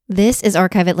This is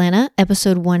Archive Atlanta,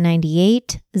 episode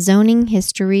 198, Zoning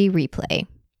History Replay.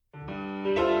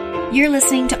 You're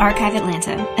listening to Archive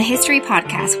Atlanta, a history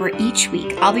podcast where each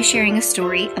week I'll be sharing a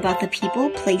story about the people,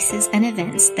 places, and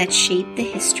events that shape the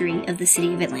history of the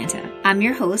city of Atlanta. I'm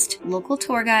your host, local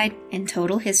tour guide, and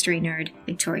total history nerd,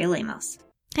 Victoria Lemos.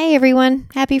 Hey everyone,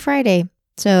 happy Friday.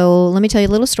 So let me tell you a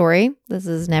little story. This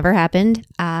has never happened.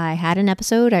 I had an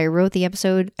episode, I wrote the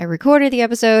episode, I recorded the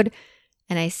episode,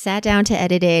 and I sat down to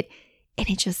edit it, and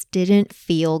it just didn't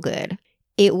feel good.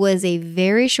 It was a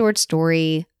very short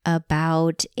story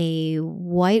about a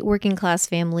white working class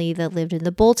family that lived in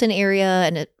the Bolton area,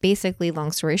 and basically,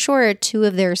 long story short, two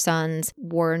of their sons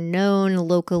were known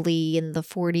locally in the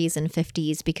 40s and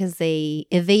 50s because they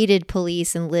evaded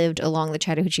police and lived along the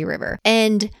Chattahoochee River.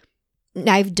 And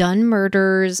I've done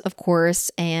murders, of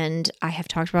course, and I have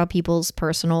talked about people's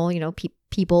personal,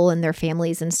 people and their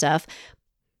families and stuff.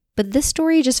 But this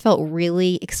story just felt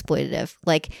really exploitative.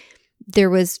 Like, there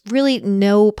was really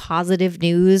no positive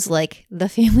news. Like, the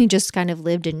family just kind of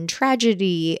lived in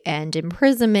tragedy and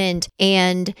imprisonment.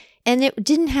 And it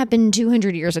didn't happen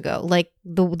 200 years ago. Like,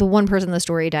 the one person in the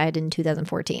story died in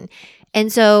 2014.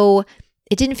 And so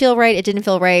it didn't feel right.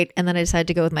 And then I decided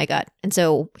to go with my gut. And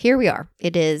so here we are.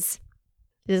 It is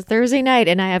Thursday night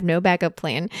and I have no backup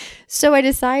plan. So I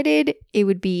decided it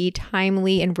would be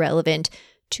timely and relevant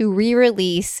to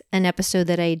re-release an episode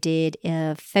that I did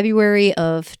in February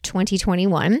of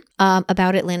 2021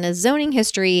 about Atlanta's zoning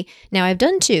history. Now, I've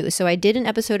done two. So I did an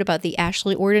episode about the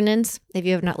Ashley Ordinance. If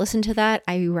you have not listened to that,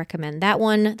 I recommend that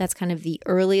one. That's kind of the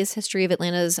earliest history of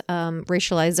Atlanta's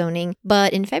racialized zoning.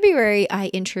 But in February, I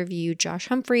interviewed Josh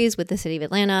Humphreys with the City of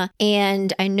Atlanta,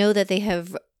 and I know that they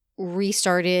have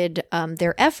restarted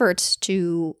their efforts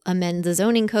to amend the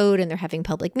zoning code, and they're having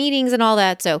public meetings and all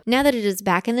that. So now that it is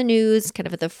back in the news, kind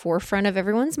of at the forefront of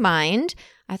everyone's mind,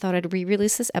 I thought I'd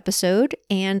re-release this episode,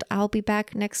 and I'll be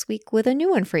back next week with a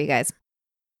new one for you guys.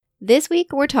 This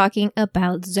week, we're talking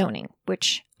about zoning,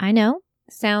 which I know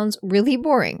sounds really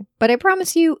boring, but I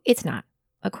promise you it's not.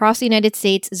 Across the United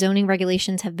States, zoning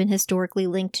regulations have been historically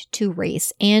linked to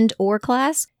race and or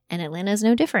class, and Atlanta is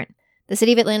no different. The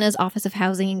City of Atlanta's Office of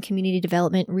Housing and Community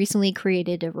Development recently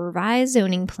created a revised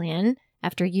zoning plan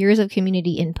after years of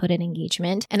community input and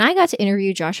engagement, and I got to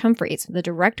interview Josh Humphreys, the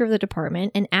director of the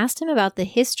department, and asked him about the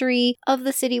history of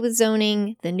the city with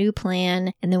zoning, the new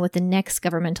plan, and then what the next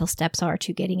governmental steps are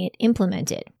to getting it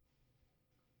implemented.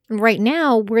 Right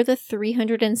now, we're the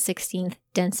 316th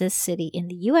densest city in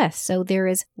the U.S., so there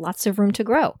is lots of room to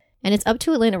grow, and it's up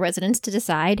to Atlanta residents to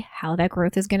decide how that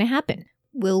growth is going to happen.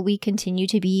 Will we continue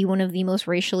to be one of the most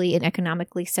racially and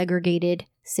economically segregated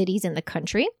cities in the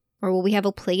country? Or will we have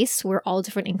a place where all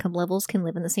different income levels can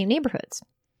live in the same neighborhoods?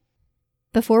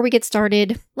 Before we get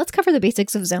started, let's cover the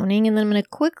basics of zoning, and then I'm going to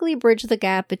quickly bridge the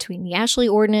gap between the Ashley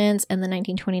Ordinance and the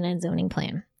 1929 zoning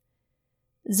plan.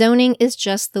 Zoning is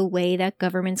just the way that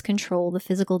governments control the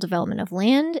physical development of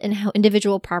land and how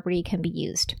individual property can be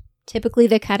used. Typically,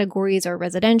 the categories are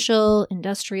residential,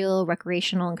 industrial,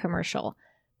 recreational, and commercial.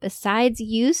 Besides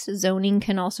use, zoning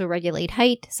can also regulate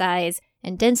height, size,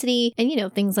 and density,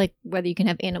 and things like whether you can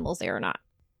have animals there or not.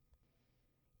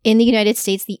 In the United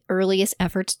States, the earliest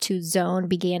efforts to zone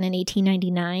began in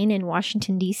 1899 in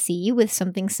Washington, D.C. with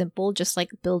something simple, just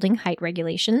like building height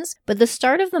regulations. But the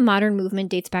start of the modern movement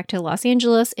dates back to Los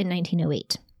Angeles in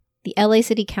 1908. The LA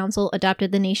City Council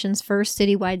adopted the nation's first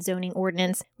citywide zoning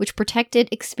ordinance, which protected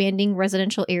expanding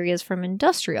residential areas from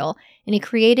industrial, and it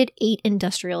created 8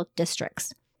 industrial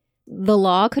districts. The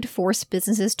law could force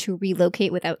businesses to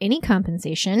relocate without any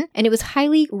compensation, and it was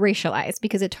highly racialized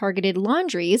because it targeted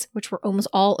laundries, which were almost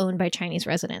all owned by Chinese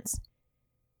residents.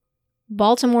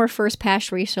 Baltimore first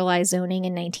passed racialized zoning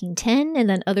in 1910, and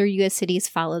then other U.S. cities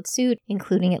followed suit,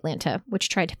 including Atlanta, which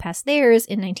tried to pass theirs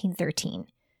in 1913.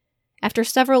 After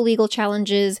several legal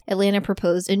challenges, Atlanta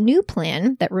proposed a new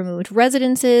plan that removed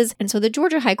residences, and so the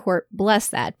Georgia High Court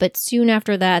blessed that. But soon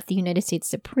after that, the United States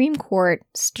Supreme Court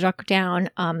struck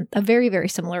down a very, very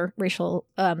similar racial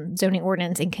zoning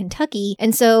ordinance in Kentucky.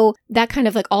 And so that kind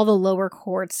of all the lower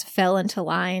courts fell into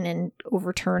line and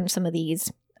overturned some of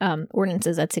these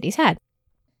ordinances that cities had.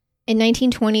 In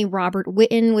 1920, Robert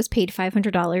Whitten was paid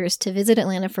 $500 to visit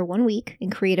Atlanta for 1 week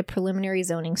and create a preliminary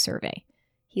zoning survey.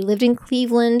 He lived in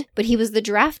Cleveland, but he was the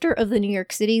drafter of the New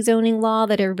York City zoning law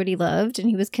that everybody loved, and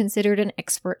he was considered an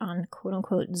expert on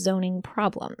quote-unquote zoning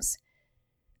problems.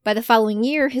 By the following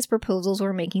year, his proposals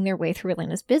were making their way through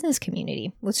Atlanta's business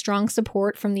community, with strong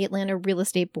support from the Atlanta Real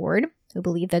Estate Board, who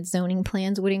believed that zoning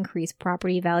plans would increase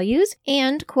property values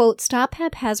and, quote, stop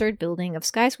haphazard building of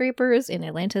skyscrapers in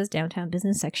Atlanta's downtown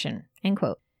business section, end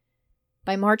quote.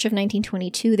 By March of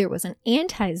 1922, there was an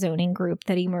anti-zoning group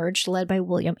that emerged led by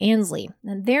William Ansley,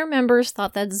 and their members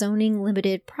thought that zoning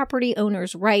limited property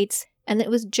owners' rights and that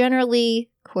it was generally,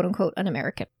 quote-unquote,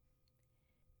 un-American.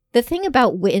 The thing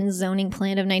about Witten's zoning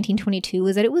plan of 1922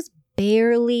 was that it was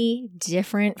barely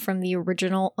different from the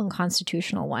original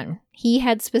unconstitutional one. He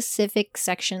had specific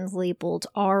sections labeled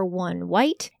R1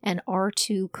 white and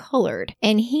R2 colored,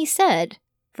 and he said,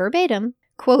 verbatim,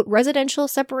 quote, residential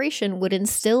separation would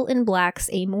instill in blacks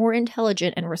a more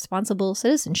intelligent and responsible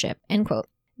citizenship, end quote.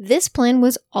 This plan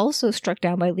was also struck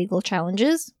down by legal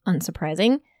challenges,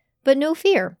 unsurprising, but no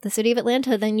fear. The city of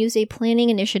Atlanta then used a planning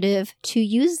initiative to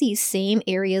use these same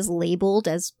areas labeled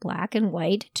as black and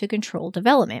white to control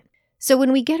development. So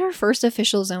when we get our first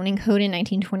official zoning code in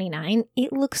 1929,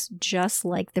 it looks just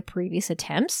like the previous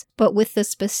attempts, but with the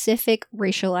specific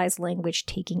racialized language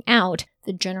taken out.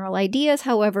 The general ideas,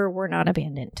 however, were not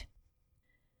abandoned.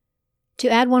 To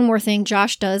add one more thing,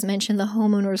 Josh does mention the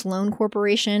Homeowners Loan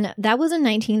Corporation. That was a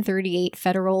 1938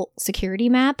 federal security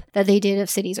map that they did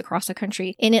of cities across the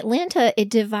country. In Atlanta,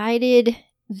 it divided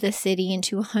the city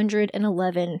into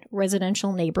 111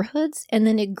 residential neighborhoods, and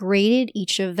then it graded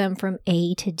each of them from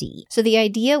A to D. So the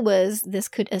idea was this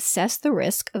could assess the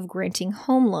risk of granting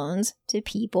home loans to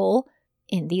people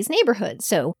in these neighborhoods.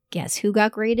 So guess who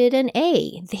got graded an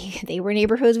A? They were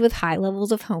neighborhoods with high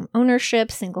levels of home ownership,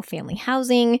 single-family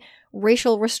housing,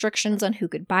 racial restrictions on who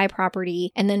could buy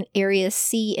property, and then areas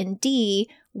C and D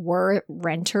were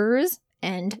renters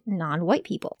and non-white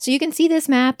people. So you can see this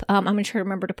map. I'm going to try to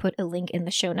remember to put a link in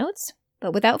the show notes.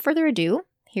 But without further ado,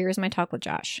 here's my talk with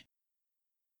Josh.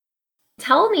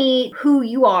 Tell me who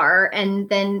you are and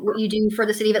then what you do for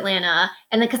the city of Atlanta.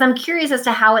 And then, because I'm curious as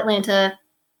to how Atlanta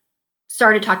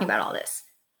started talking about all this.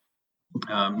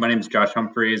 My name is Josh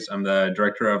Humphreys. I'm the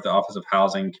director of the Office of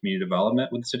Housing and Community Development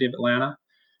with the city of Atlanta.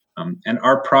 And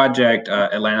our project,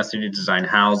 Atlanta City Design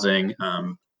Housing,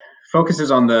 focuses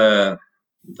on the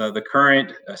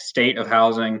current state of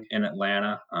housing in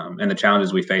Atlanta and the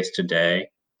challenges we face today.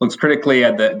 Looks critically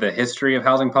at the history of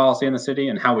housing policy in the city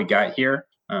and how we got here.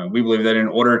 We believe that in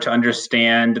order to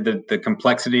understand the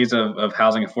complexities of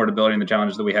housing affordability and the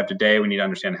challenges that we have today, we need to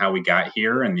understand how we got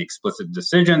here and the explicit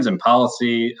decisions and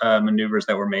policy maneuvers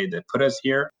that were made that put us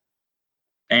here.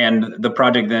 And the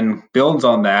project then builds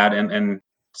on that and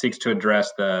seeks to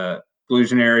address the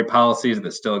exclusionary policies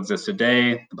that still exist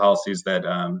today, the policies that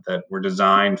were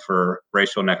designed for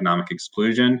racial and economic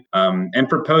exclusion, and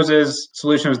proposes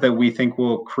solutions that we think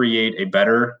will create a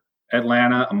better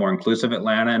Atlanta, a more inclusive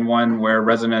Atlanta, and one where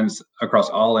residents across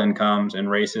all incomes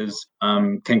and races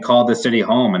can call the city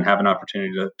home and have an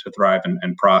opportunity to thrive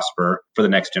and prosper for the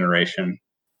next generation.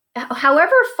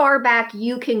 However far back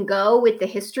you can go with the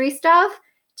history stuff,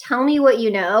 tell me what you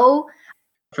know.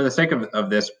 For the sake of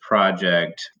this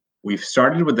project, we've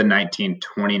started with the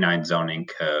 1929 zoning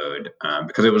code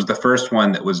because it was the first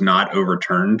one that was not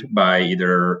overturned by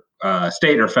either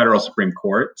state or federal Supreme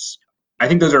Courts. I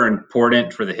think those are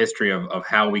important for the history of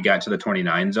how we got to the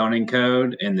 29 zoning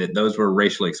code, and that those were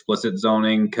racially explicit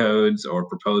zoning codes or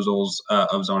proposals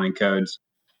of zoning codes.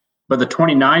 But the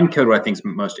 29 code, what I think is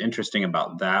most interesting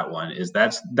about that one is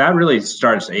that really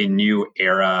starts a new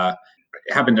era.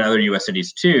 It happened in other U.S.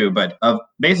 cities too, but of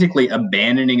basically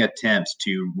abandoning attempts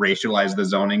to racialize the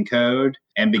zoning code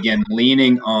and begin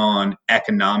leaning on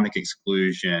economic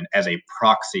exclusion as a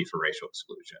proxy for racial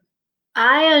exclusion.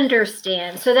 I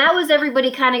understand. So that was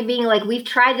everybody kind of being like, we've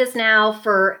tried this now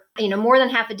for, more than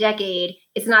half a decade.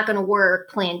 It's not going to work.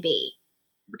 Plan B.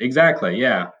 Exactly.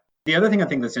 Yeah. The other thing I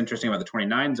think that's interesting about the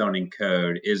 29 zoning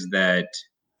code is that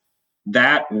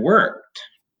worked.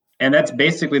 And that's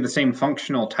basically the same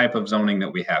functional type of zoning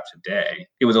that we have today.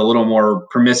 It was a little more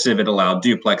permissive. It allowed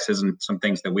duplexes and some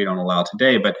things that we don't allow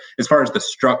today. But as far as the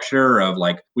structure of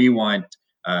we want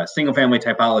single family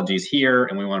typologies here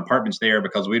and we want apartments there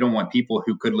because we don't want people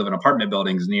who could live in apartment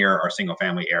buildings near our single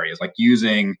family areas,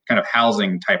 using kind of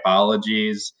housing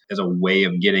typologies as a way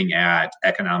of getting at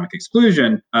economic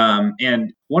exclusion.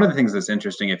 And one of the things that's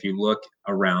interesting, if you look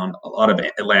around a lot of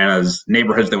Atlanta's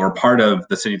neighborhoods that were part of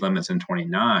the city limits in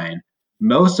 29,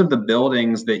 most of the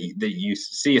buildings that you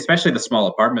see, especially the small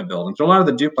apartment buildings, or a lot of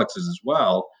the duplexes as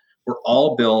well, were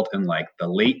all built in the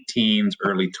late teens,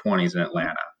 early 20s in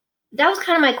Atlanta. That was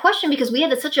kind of my question because we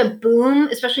had such a boom,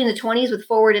 especially in the 20s with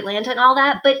Forward Atlanta and all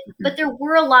that. But there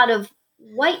were a lot of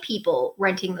white people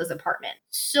renting those apartments.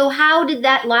 So how did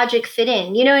that logic fit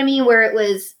in? You know what I mean? Where it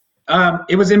was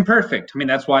imperfect. I mean,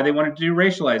 that's why they wanted to do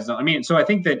racialized. So I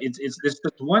think that it's this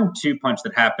 1-2 punch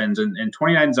that happens, and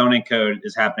 29 zoning code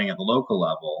is happening at the local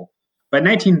level. By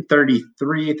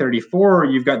 1933, 34,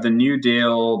 you've got the New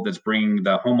Deal that's bringing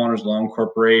the Homeowners Loan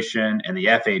Corporation and the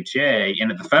FHA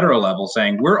in at the federal level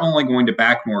saying, we're only going to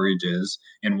back mortgages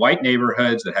in white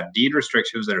neighborhoods that have deed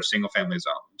restrictions that are single family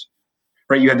zoned.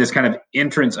 Right? You had this kind of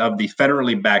entrance of the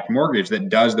federally backed mortgage that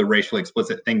does the racially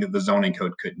explicit thing that the zoning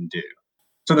code couldn't do.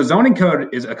 So the zoning code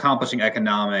is accomplishing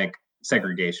economic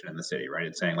segregation in the city, right?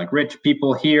 It's saying like rich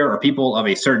people here or people of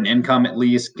a certain income at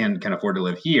least can afford to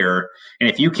live here, and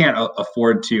if you can't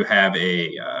afford to have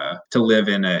to live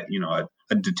in a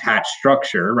detached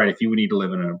structure, right? If you need to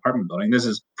live in an apartment building, this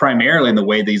is primarily in the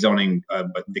way the zoning,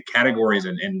 but the categories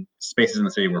and spaces in the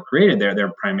city were created.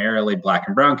 They're primarily Black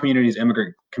and brown communities,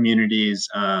 immigrant communities,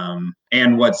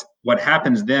 and what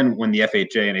happens then when the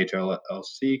FHA and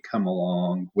HLLC come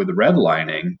along with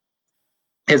redlining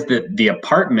is that the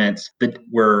apartments that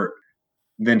were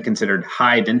then considered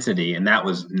high density, and that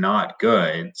was not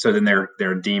good. So then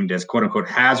they're deemed as quote unquote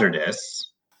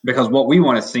hazardous, because what we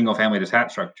want is single family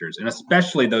detached structures, and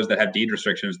especially those that have deed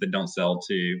restrictions that don't sell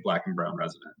to Black and brown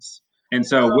residents. And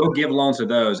so we'll give loans to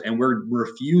those, and we're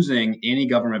refusing any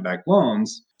government-backed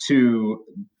loans to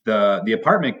the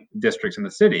apartment districts in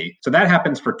the city. So that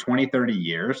happens for 20, 30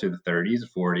 years, through the 30s,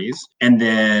 40s. And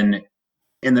then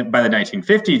by the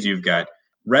 1950s, you've got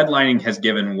redlining has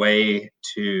given way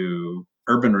to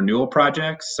urban renewal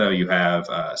projects. So you have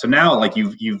so now like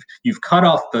you've cut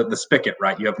off the spigot,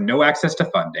 right? You have no access to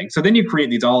funding. So then you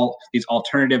create these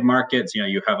alternative markets.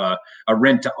 You have a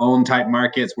rent to own type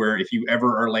markets where if you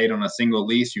ever are late on a single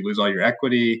lease, you lose all your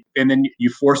equity. And then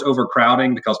you force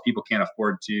overcrowding because people can't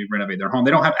afford to renovate their home.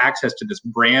 They don't have access to this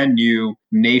brand new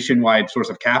nationwide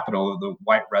source of capital the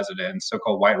white residents,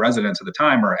 so-called white residents at the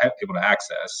time, are able to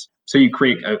access. So you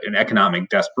create an economic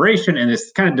desperation and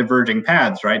this kind of diverging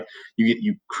paths, right?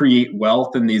 You create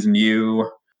wealth in these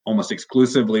new, almost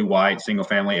exclusively white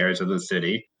single-family areas of the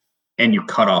city, and you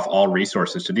cut off all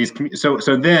resources to these communities.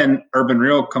 So then Urban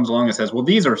Renewal comes along and says, well,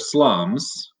 these are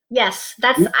slums. Yes,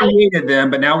 we created them,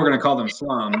 but now we're going to call them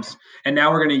slums, and now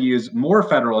we're going to use more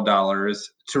federal dollars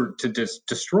to just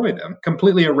destroy them,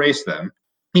 completely erase them.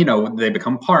 They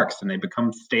become parks and they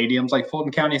become stadiums like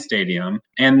Fulton County Stadium.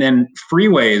 And then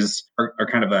freeways are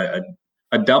kind of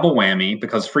a double whammy,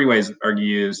 because freeways are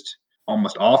used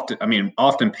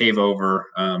often pave over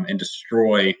and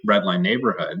destroy redline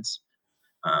neighborhoods.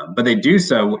 But they do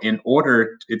so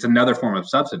it's another form of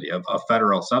subsidy, of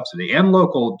federal subsidy and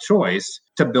local choice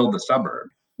to build the suburb,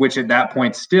 which at that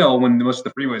point still, when most of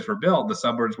the freeways were built, the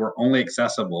suburbs were only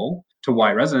accessible to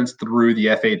white residents through the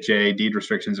FHA deed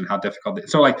restrictions and how difficult it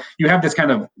is. So like you have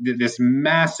this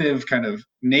massive kind of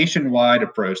nationwide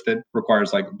approach that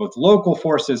requires like both local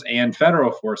forces and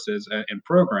federal forces and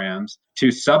programs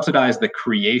to subsidize the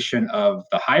creation of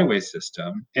the highway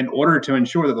system in order to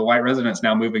ensure that the white residents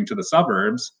now moving to the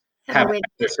suburbs have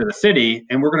access to the city.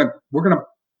 And we're gonna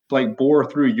like bore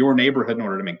through your neighborhood in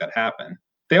order to make that happen.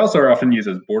 They also are often used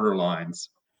as borderlines.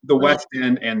 The West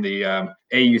End and the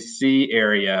AUC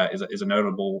area is a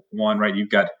notable one, right?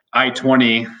 You've got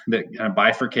I-20 that kind of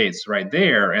bifurcates right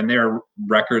there, and there are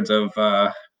records of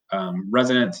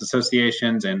residents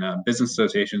associations and business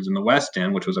associations in the West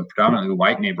End, which was a predominantly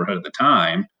white neighborhood at the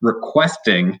time,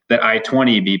 requesting that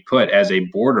I-20 be put as a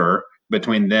border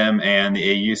between them and the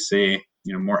AUC.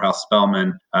 Morehouse,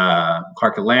 Spelman,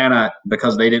 Clark Atlanta,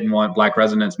 because they didn't want Black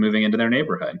residents moving into their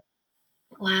neighborhood.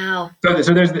 Wow. So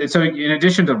in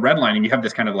addition to redlining, you have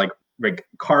this kind of like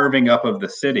carving up of the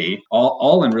city,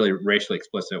 all in really racially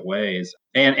explicit ways.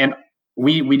 And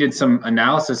we did some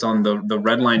analysis on the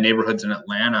redline neighborhoods in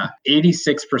Atlanta.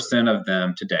 86% of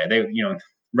them today,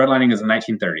 redlining is the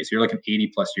 1930s. You're looking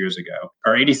 80 plus years ago.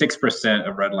 Or 86%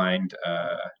 of redlined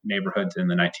neighborhoods in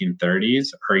the 1930s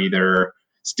are either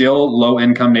still low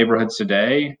income neighborhoods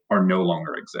today or no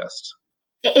longer exist.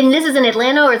 And this is in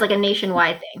Atlanta, or is it like a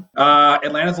nationwide thing?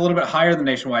 Atlanta's a little bit higher than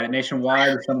nationwide. At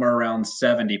nationwide, we're somewhere around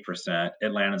 70%.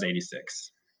 Atlanta's 86%.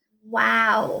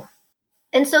 Wow.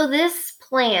 And so this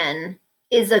plan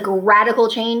is like a radical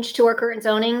change to our current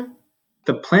zoning?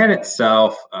 The plan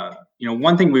itself,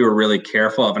 one thing we were really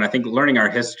careful of, and I think learning our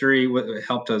history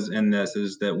helped us in this,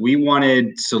 is that we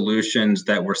wanted solutions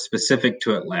that were specific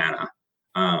to Atlanta.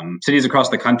 Cities across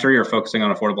the country are focusing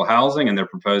on affordable housing, and they're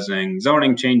proposing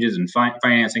zoning changes and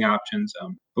financing options.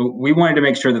 But we wanted to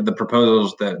make sure that the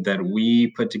proposals that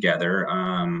we put together,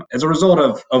 as a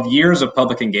result of years of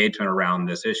public engagement around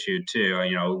this issue too,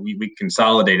 we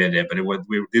consolidated it, but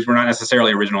these were not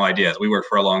necessarily original ideas. We worked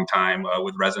for a long time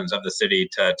with residents of the city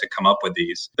to come up with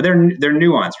these, but they're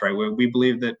nuanced, right? We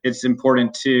believe that it's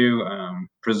important to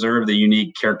preserve the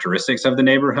unique characteristics of the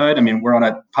neighborhood. I mean, we're on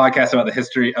a podcast about the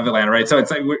history of Atlanta, right? So it's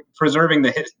like we're preserving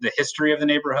the history of the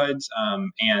neighborhoods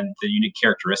and the unique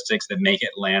characteristics that make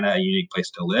Atlanta a unique place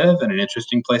to live and an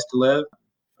interesting place to live.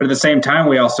 But at the same time,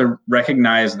 we also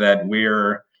recognize that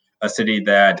we're a city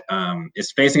that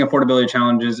is facing affordability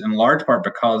challenges in large part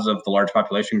because of the large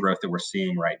population growth that we're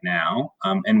seeing right now.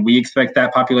 And we expect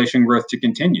that population growth to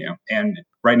continue. And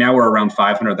right now we're around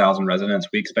 500,000 residents.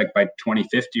 We expect by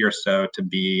 2050 or so to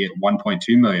be 1.2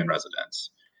 million residents.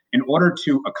 In order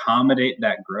to accommodate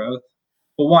that growth,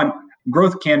 well, one,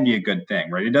 growth can be a good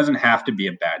thing, right? It doesn't have to be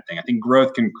a bad thing. I think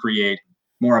growth can create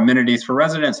more amenities for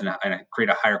residents and create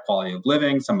a higher quality of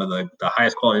living. Some of the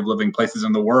highest quality of living places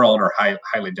in the world are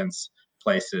highly dense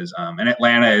places. And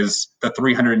Atlanta is the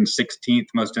 316th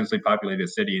most densely populated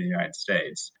city in the United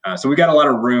States. So we got a lot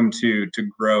of room to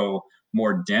grow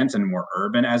more dense and more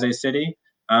urban as a city,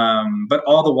 but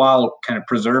all the while kind of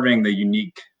preserving the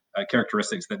unique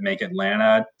characteristics that make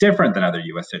Atlanta different than other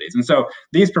U.S. cities. And so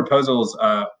these proposals,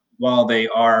 while they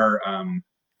are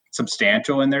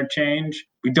substantial in their change,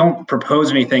 we don't propose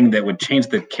anything that would change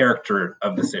the character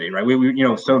of the city, right?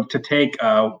 So to take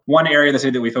one area of the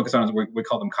city that we focus on is we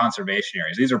call them conservation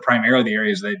areas. These are primarily the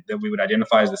areas that we would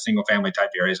identify as the single family type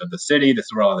areas of the city. This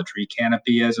is where all the tree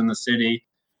canopy is in the city.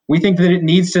 We think that it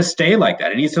needs to stay like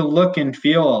that. It needs to look and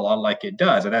feel a lot like it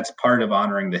does. And that's part of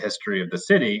honoring the history of the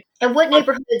city. And what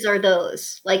neighborhoods are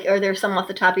those? Like, are there some off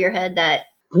the top of your head that...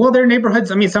 Well, they're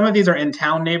neighborhoods. I mean, some of these are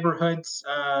in-town neighborhoods,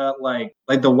 like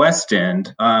the West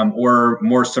End, or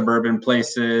more suburban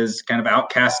places, kind of out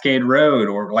Cascade Road,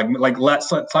 or like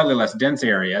slightly less dense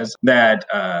areas that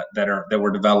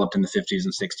were developed in the 50s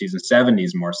and 60s and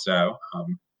 70s more so.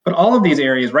 But all of these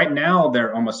areas right now,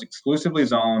 they're almost exclusively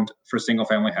zoned for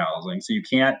single-family housing, so you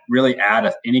can't really add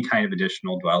any kind of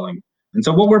additional dwelling. And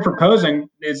so what we're proposing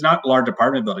is not large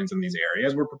apartment buildings in these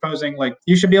areas. We're proposing, like,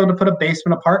 you should be able to put a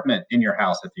basement apartment in your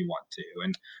house if you want to.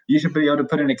 And you should be able to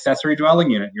put an accessory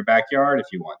dwelling unit in your backyard if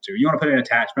you want to. You want to put an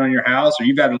attachment on your house, or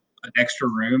you've got an extra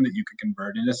room that you could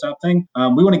convert into something.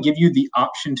 We want to give you the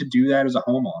option to do that as a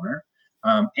homeowner.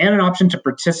 And an option to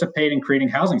participate in creating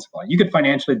housing supply. You could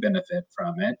financially benefit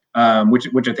from it,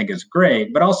 which I think is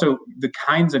great, but also the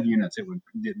kinds of units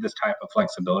this type of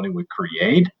flexibility would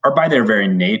create are by their very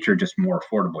nature just more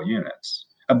affordable units.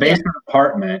 A basement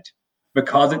apartment,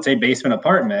 because it's a basement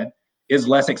apartment, is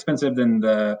less expensive than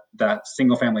that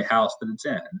single family house that it's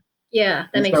in. Yeah,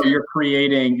 that makes sense. You're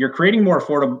creating more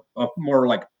affordable, more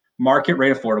like market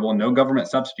rate affordable, no government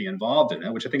subsidy involved in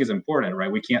it, which I think is important,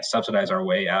 right? We can't subsidize our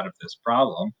way out of this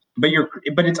problem.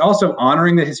 But it's also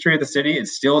honoring the history of the city. It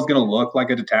still is going to look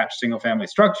like a detached single family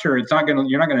structure. You're not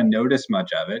going to notice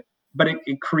much of it, but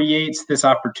it creates this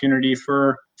opportunity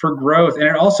for growth. And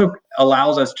it also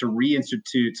allows us to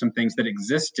reinstitute some things that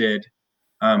existed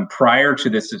prior to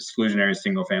this exclusionary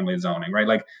single family zoning, right?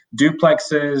 Like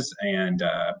duplexes and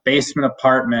basement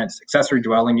apartments, accessory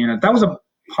dwelling units. That was a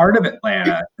part of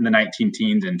Atlanta in the 19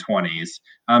 teens and 20s.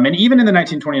 And even in the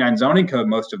 1929 zoning code,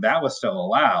 most of that was still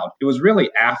allowed. It was really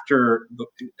after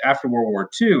World War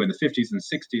II in the 50s and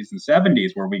 60s and 70s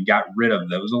where we got rid of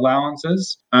those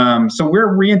allowances. So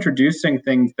we're reintroducing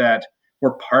things that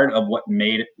were part of what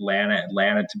made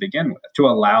Atlanta to begin with, to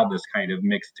allow this kind of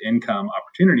mixed income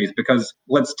opportunities. Because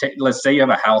let's say you have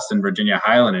a house in Virginia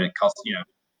Highland and it costs,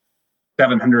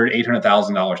 $700,000,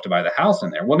 $800,000 to buy the house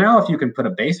in there. Well, now if you can put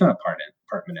a basement apartment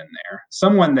in there,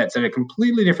 someone that's at a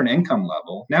completely different income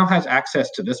level now has access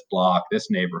to this block,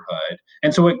 this neighborhood.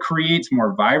 And so it creates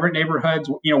more vibrant neighborhoods.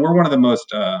 We're one of the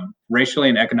most racially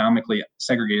and economically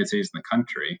segregated cities in the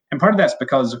country. And part of that's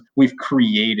because we've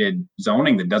created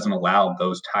zoning that doesn't allow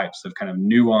those types of kind of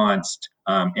nuanced,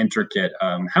 intricate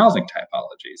housing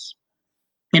typologies.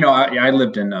 I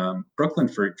lived in Brooklyn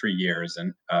for years,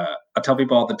 and I tell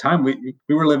people all the time, we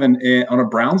were living on a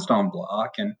brownstone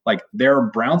block, and like there are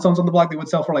brownstones on the block that would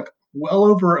sell for like well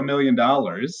over $1 million.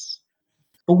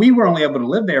 But we were only able to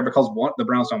live there because the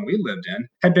brownstone we lived in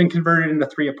had been converted into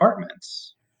 3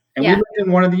 apartments. And we lived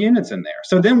in one of the units in there.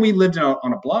 So then we lived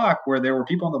on a block where there were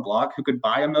people on the block who could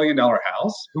buy $1 million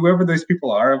house, whoever those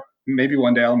people are. Maybe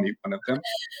one day I'll meet one of them.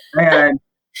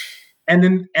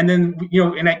 then and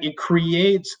it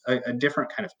creates a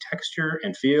different kind of texture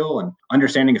and feel and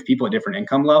understanding of people at different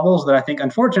income levels that I think,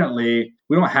 unfortunately,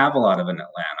 we don't have a lot of in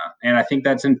Atlanta. And I think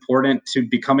that's important to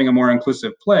becoming a more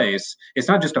inclusive place. It's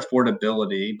not just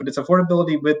affordability, but it's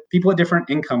affordability with people at different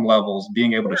income levels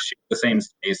being able to share the same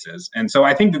spaces. And so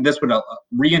I think that this would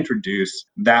reintroduce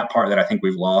that part that I think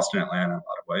we've lost in Atlanta in a lot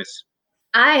of ways.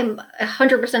 I'm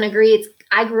 100% agree.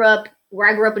 Where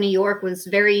I grew up in New York was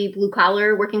very blue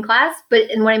collar, working class.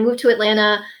 And when I moved to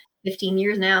Atlanta, 15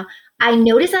 years now, I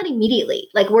noticed that immediately.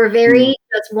 Like we're very,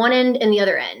 that's one end and the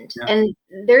other end. Yeah. And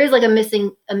there is like a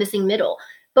missing middle.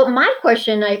 But my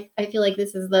question, I feel like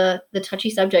this is the touchy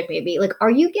subject maybe, like, are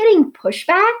you getting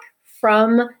pushback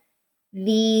from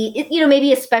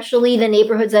maybe especially the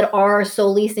neighborhoods that are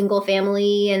solely single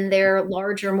family and they're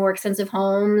larger, more expensive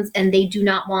homes, and they do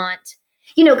not want,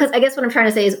 because I guess what I'm trying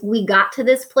to say is we got to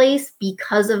this place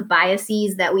because of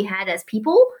biases that we had as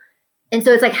people. And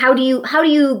so it's like, how do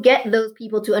you get those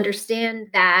people to understand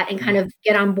that and kind of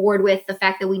get on board with the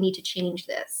fact that we need to change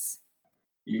this?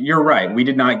 You're right. We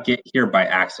did not get here by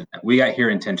accident. We got here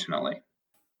intentionally.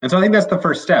 And so I think that's the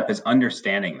first step, is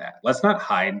understanding that. Let's not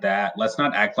hide that. Let's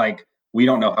not act like we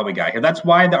don't know how we got here. That's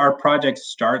why our project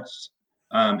starts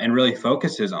and really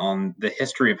focuses on the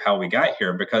history of how we got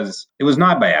here, because it was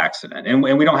not by accident. And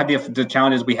we don't have the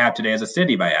challenges we have today as a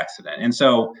city by accident. And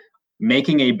so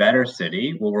making a better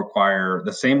city will require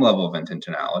the same level of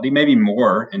intentionality, maybe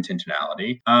more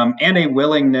intentionality, and a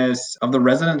willingness of the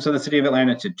residents of the city of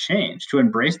Atlanta to change, to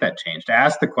embrace that change, to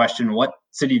ask the question, what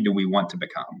city do we want to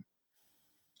become?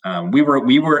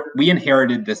 We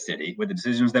inherited this city with the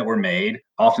decisions that were made,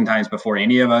 oftentimes before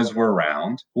any of us were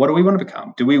around. What do we want to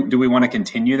become? Do we want to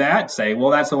continue that? Say,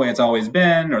 well, that's the way it's always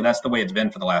been, or that's the way it's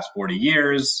been for the last 40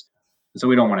 years, so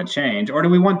we don't want to change? Or do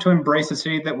we want to embrace a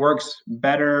city that works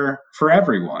better for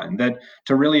everyone, that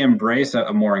to really embrace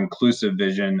a more inclusive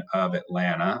vision of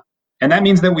Atlanta? And that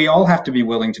means that we all have to be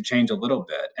willing to change a little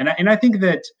bit. And I think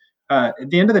that at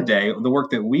the end of the day, the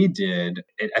work that we did,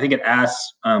 I think it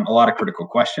asks a lot of critical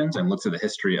questions and looks at the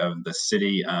history of the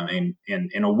city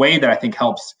in a way that I think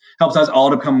helps us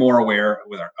all to become more aware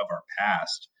of our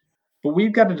past. But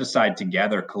we've got to decide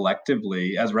together,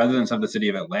 collectively, as residents of the city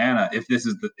of Atlanta, if this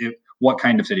is what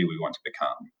kind of city we want to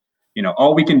become.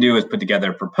 All we can do is put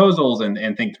together proposals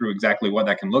and think through exactly what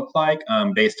that can look like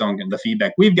based on the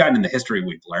feedback we've gotten and the history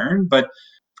we've learned. But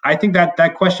I think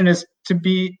that question is to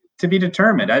be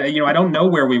determined. I don't know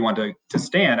where we want to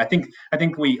stand. I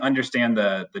think we understand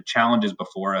the challenges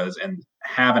before us and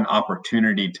have an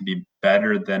opportunity to be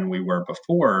better than we were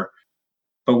before.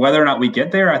 But whether or not we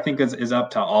get there, I think is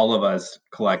up to all of us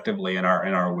collectively in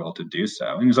our will to do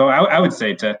so. And so I would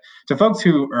say to folks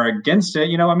who are against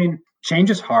it, change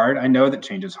is hard. I know that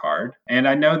change is hard, and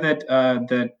I know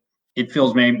that it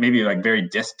feels maybe like very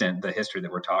distant, the history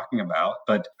that we're talking about.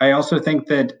 But I also think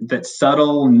that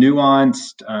subtle,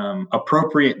 nuanced,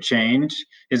 appropriate change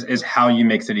is how you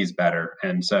make cities better.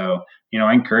 And so,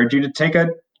 I encourage you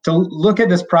to look at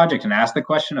this project and ask the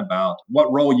question about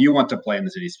what role you want to play in the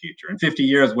city's future. In 50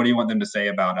 years, what do you want them to say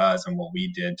about us and what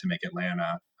we did to make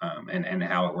Atlanta and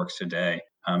how it works today?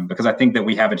 Because I think that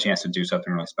we have a chance to do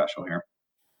something really special here.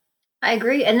 I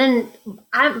agree. And then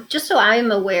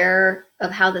I'm aware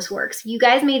of how this works. You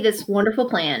guys made this wonderful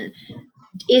plan.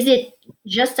 Is it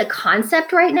just a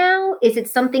concept right now? Is it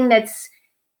something that's,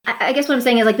 I guess what I'm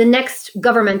saying is like the next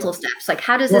governmental steps, like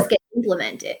how does this get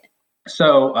implemented?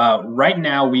 So right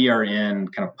now we are in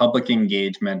kind of public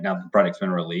engagement now that the project's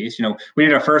been released. We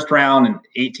did our first round in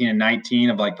 18 and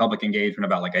 19 of like public engagement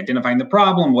about like identifying the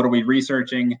problem, what are we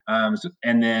researching?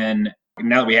 And then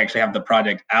now that we actually have the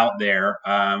project out there,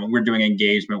 we're doing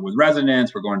engagement with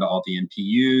residents. We're going to all the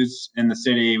NPUs in the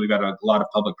city. We've got a lot of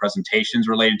public presentations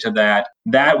related to that.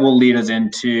 That will lead us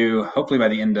into, hopefully by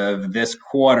the end of this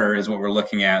quarter is what we're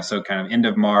looking at. So kind of end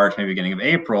of March, maybe beginning of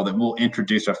April, that we'll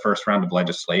introduce our first round of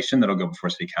legislation that'll go before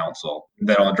City Council.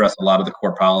 That'll address a lot of the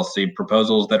core policy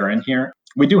proposals that are in here.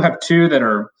 We do have two that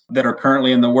are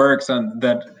currently in the works and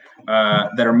that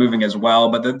are moving as well.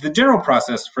 But the general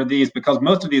process for these, because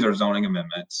most of these are zoning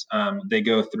amendments,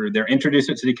 they're introduced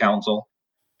at City Council,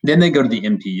 then they go to the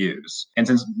NPUs. And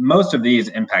since most of these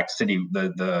impact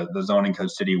the zoning code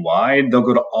citywide, they'll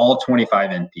go to all 25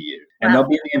 NPUs. And they'll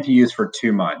be in the NPUs for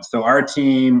 2 months. So our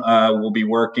team will be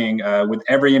working with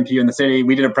every NPU in the city.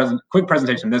 We did a quick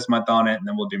presentation this month on it, and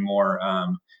then we'll do more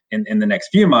in the next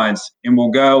few months. And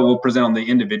we'll present on the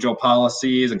individual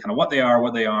policies and kind of what they are,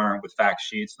 what they aren't, with fact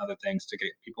sheets and other things to get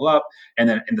people up. And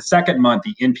then in the second month,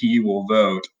 the NPU will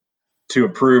vote to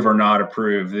approve or not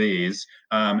approve these.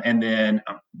 And then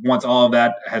once all of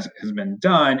that has been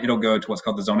done, it'll go to what's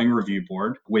called the Zoning Review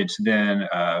Board, which then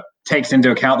takes into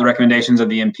account the recommendations of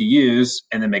the MPUs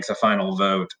and then makes a final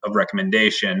vote of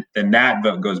recommendation. Then that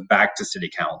vote goes back to City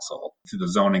Council through the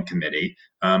Zoning Committee.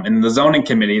 And the Zoning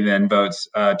Committee then votes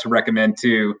to recommend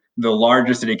to the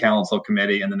larger City Council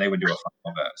committee, and then they would do a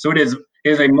final vote. So it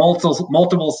is a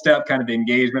multiple step kind of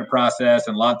engagement process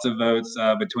and lots of votes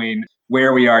between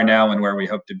where we are now and where we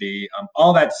hope to be.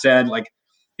 All that said,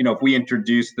 if we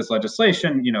introduce this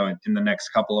legislation, in the next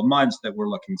couple of months, that we're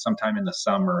looking sometime in the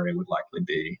summer, it would likely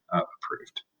be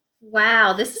approved.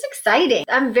 Wow, this is exciting.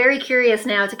 I'm very curious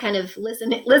now to kind of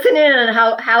listen in on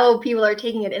how people are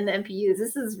taking it in the MPUs.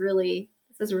 This is really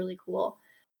cool.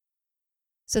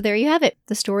 So there you have it,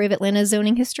 the story of Atlanta's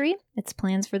zoning history, its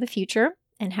plans for the future,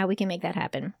 and how we can make that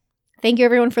happen. Thank you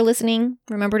everyone for listening.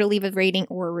 Remember to leave a rating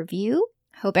or a review.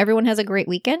 Hope everyone has a great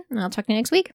weekend, and I'll talk to you next week.